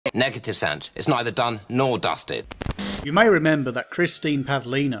Negative sense. It's neither done nor dusted. You may remember that Christine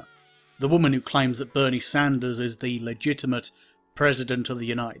Pavlina, the woman who claims that Bernie Sanders is the legitimate President of the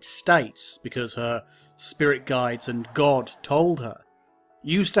United States because her spirit guides and God told her,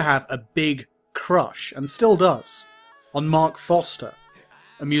 used to have a big crush, and still does, on Mark Foster,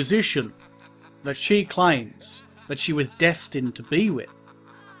 a musician that she claims that she was destined to be with,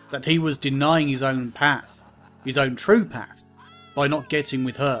 that he was denying his own path, his own true path, by not getting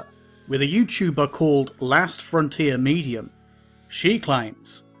with her. With a YouTuber called Last Frontier Medium, she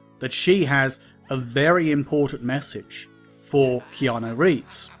claims that she has a very important message for Keanu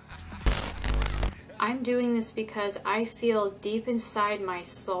Reeves. I'm doing this because I feel deep inside my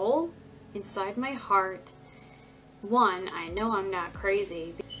soul, inside my heart, one, I know I'm not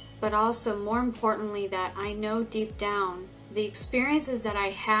crazy, but also more importantly that I know deep down the experiences that I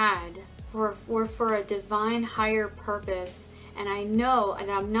had were for a divine higher purpose, and I know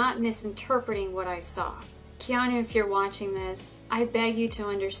and I'm not misinterpreting what I saw. Keanu, if you're watching this, I beg you to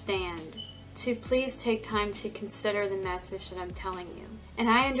understand, to please take time to consider the message that I'm telling you. And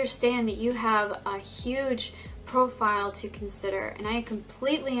I understand that you have a huge profile to consider, and I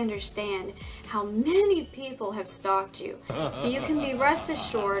completely understand how many people have stalked you. But you can be rest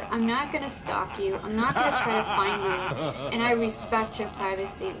assured, I'm not going to stalk you, I'm not going to try to find you, and I respect your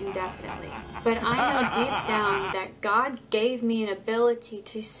privacy indefinitely. But I know deep down that God gave me an ability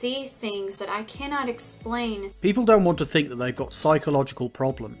to see things that I cannot explain. People don't want to think that they've got psychological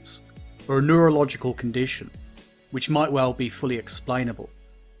problems or a neurological condition, which might well be fully explainable.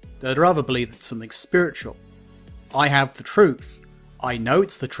 They'd rather believe it's something spiritual. I have the truth. I know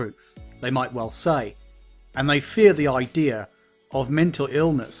it's the truth, they might well say. And they fear the idea of mental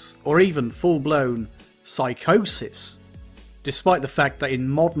illness or even full-blown psychosis, despite the fact that in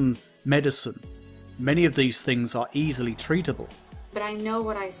modern medicine, many of these things are easily treatable. But I know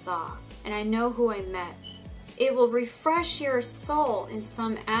what I saw, and I know who I met. It will refresh your soul in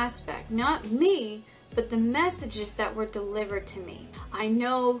some aspect, not me, but the messages that were delivered to me. I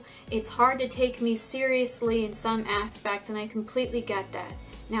know it's hard to take me seriously in some aspect, and I completely get that.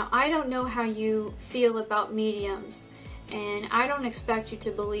 Now, I don't know how you feel about mediums, and I don't expect you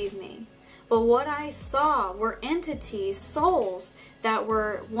to believe me. But what I saw were entities, souls, that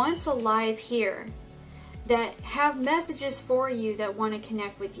were once alive here, that have messages for you that want to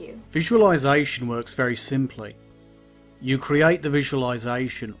connect with you. Visualization works very simply. You create the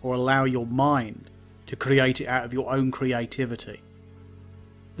visualization or allow your mind to create it out of your own creativity.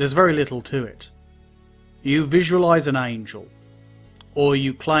 There's very little to it. You visualize an angel, or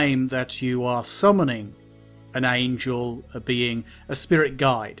you claim that you are summoning an angel, a being, a spirit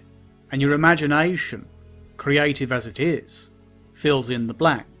guide, and your imagination, creative as it is, fills in the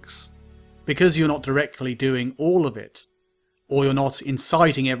blanks. Because you're not directly doing all of it, or you're not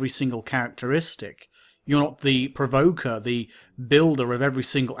inciting every single characteristic, you're not the provoker, the builder of every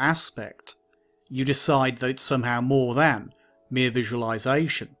single aspect, you decide that it's somehow more than mere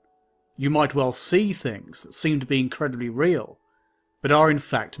visualization. You might well see things that seem to be incredibly real, but are in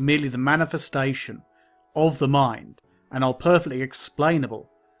fact merely the manifestation of the mind and are perfectly explainable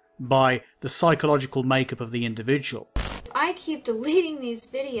by the psychological makeup of the individual. If I keep deleting these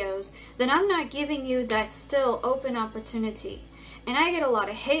videos, then I'm not giving you that still open opportunity. And I get a lot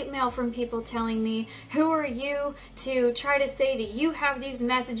of hate mail from people telling me, who are you to try to say that you have these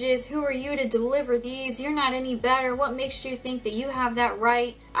messages? Who are you to deliver these? You're not any better. What makes you think that you have that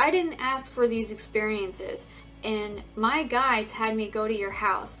right? I didn't ask for these experiences, and my guides had me go to your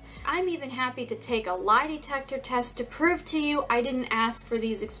house. I'm even happy to take a lie detector test to prove to you I didn't ask for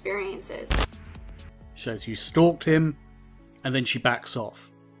these experiences. Shows you stalked him, and then she backs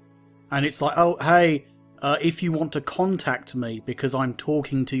off. And it's like, oh, hey, if you want to contact me because I'm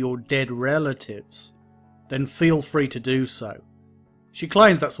talking to your dead relatives, then feel free to do so. She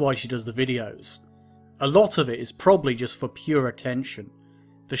claims that's why she does the videos. A lot of it is probably just for pure attention.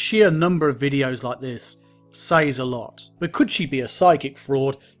 The sheer number of videos like this says a lot. But could she be a psychic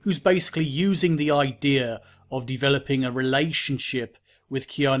fraud who's basically using the idea of developing a relationship with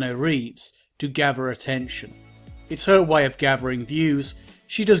Keanu Reeves to gather attention? It's her way of gathering views.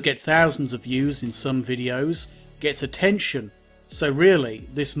 She does get thousands of views in some videos, gets attention, so really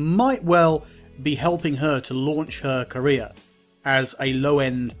this might well be helping her to launch her career as a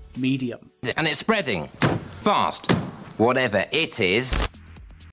low-end medium. And it's spreading fast. Whatever it is.